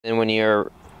And when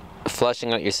you're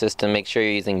flushing out your system, make sure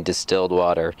you're using distilled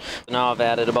water. Now I've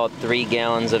added about 3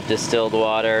 gallons of distilled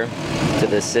water to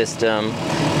the system.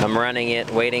 I'm running it,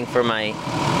 waiting for my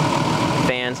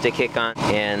fans to kick on,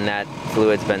 and that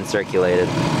fluid's been circulated.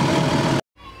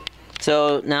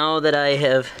 So now that I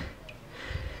have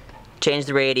changed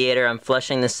the radiator, I'm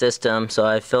flushing the system. So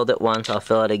I filled it once, I'll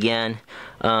fill it again.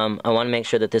 I want to make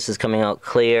sure that this is coming out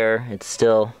clear. It's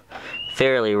still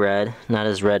fairly red, not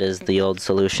as red as the old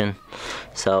solution.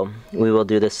 So we will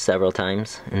do this several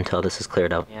times until this is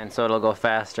cleared out. And so it'll go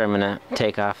faster, I'm gonna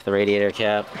take off the radiator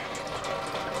cap.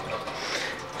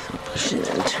 So push it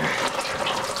in.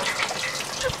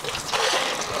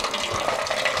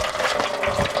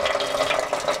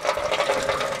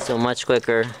 So much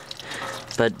quicker,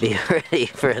 but be ready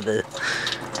for the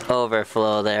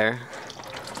overflow there.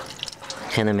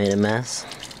 Kinda made a mess.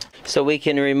 So we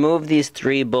can remove these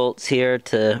 3 bolts here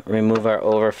to remove our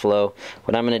overflow.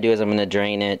 What I'm going to do is I'm going to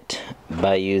drain it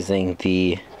by using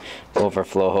the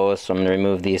overflow hose. So I'm going to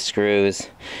remove these screws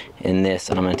and this,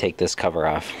 and I'm going to take this cover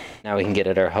off. Now we can get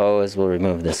at our hose. We'll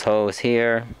remove this hose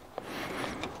here.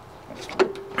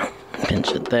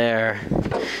 Pinch it there.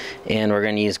 And we're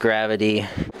going to use gravity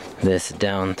this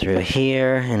down through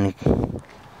here and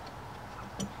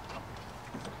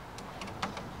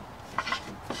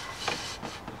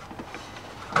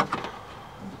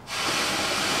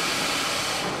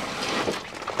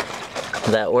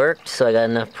that worked, so I got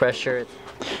enough pressure.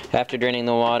 After draining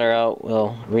the water out,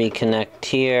 we'll reconnect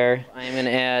here. I'm going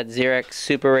to add ZEREX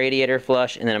Super Radiator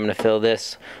Flush, and then I'm going to fill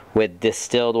this with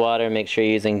distilled water. Make sure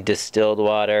you're using distilled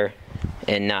water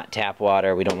and not tap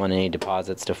water. We don't want any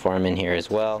deposits to form in here as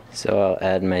well. So I'll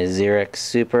add my ZEREX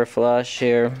Super Flush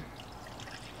here.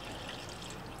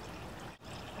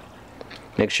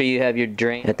 Make sure you have your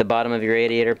drain at the bottom of your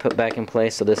radiator put back in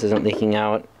place so this isn't leaking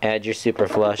out. Add your Super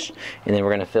Flush, and then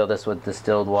we're going to fill this with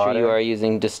distilled water. Make sure you are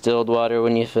using distilled water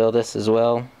when you fill this as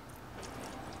well.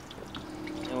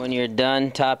 And when you're done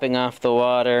topping off the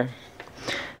water,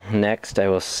 next I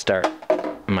will start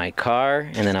my car,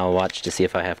 and then I'll watch to see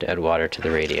if I have to add water to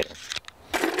the radiator.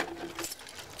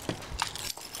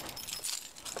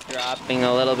 Dropping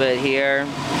a little bit here.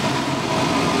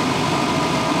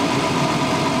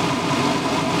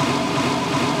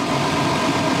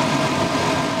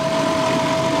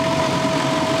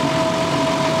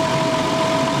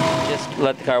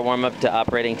 Let the car warm up to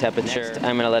operating temperature. Next,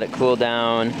 I'm going to let it cool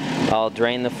down. I'll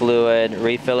drain the fluid,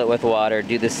 refill it with water,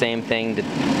 do the same thing to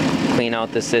clean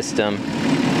out the system.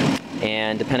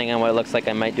 And depending on what it looks like,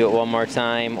 I might do it one more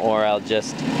time, or I'll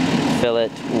just fill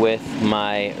it with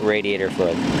my radiator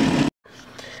fluid.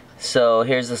 So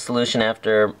here's the solution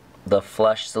after the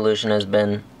flush solution has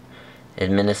been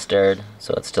administered.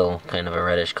 So it's still kind of a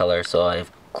reddish color. So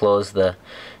I've closed the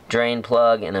drain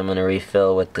plug, and I'm going to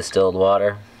refill with distilled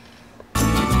water.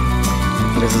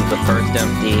 This is the first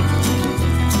empty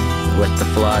with the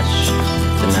flush,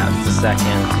 and that's the second,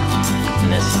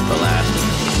 and this is the last.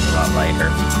 It's a lot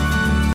lighter.